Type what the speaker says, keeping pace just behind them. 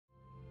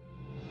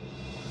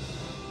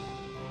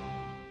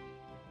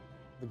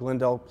The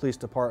Glendale Police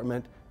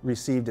Department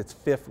received its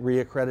 5th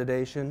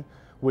reaccreditation,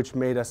 which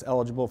made us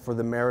eligible for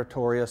the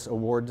Meritorious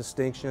Award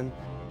distinction.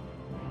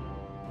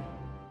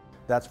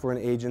 That's for an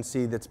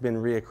agency that's been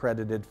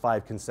reaccredited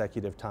 5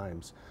 consecutive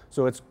times.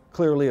 So it's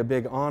clearly a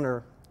big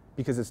honor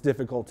because it's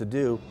difficult to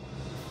do.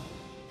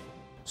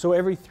 So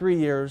every 3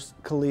 years,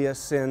 CALEA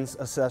sends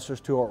assessors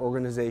to our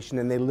organization,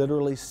 and they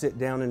literally sit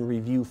down and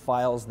review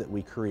files that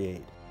we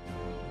create.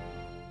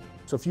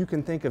 So if you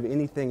can think of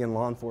anything in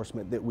law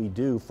enforcement that we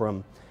do,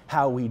 from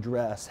how we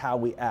dress, how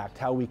we act,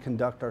 how we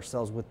conduct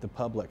ourselves with the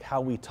public,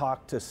 how we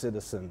talk to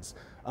citizens,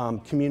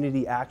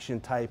 community action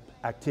type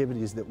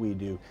activities that we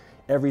do,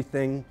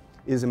 everything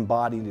is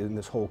embodied in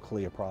this whole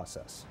CALEA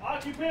process.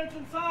 Occupants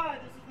inside,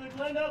 this is the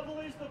Glendale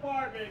Police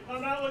Department.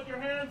 Come out with your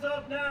hands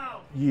up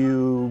now.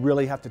 You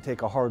really have to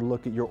take a hard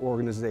look at your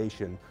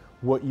organization,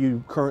 what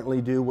you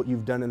currently do, what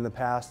you've done in the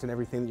past, and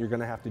everything that you're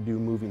going to have to do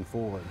moving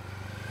forward.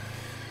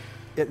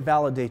 It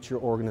validates your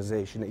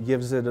organization. It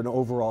gives it an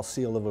overall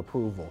seal of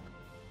approval.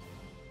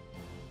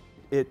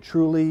 It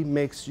truly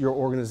makes your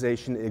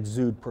organization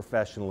exude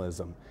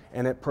professionalism,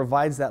 and it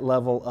provides that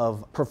level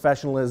of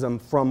professionalism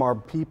from our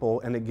people,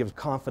 and it gives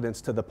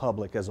confidence to the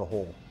public as a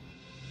whole.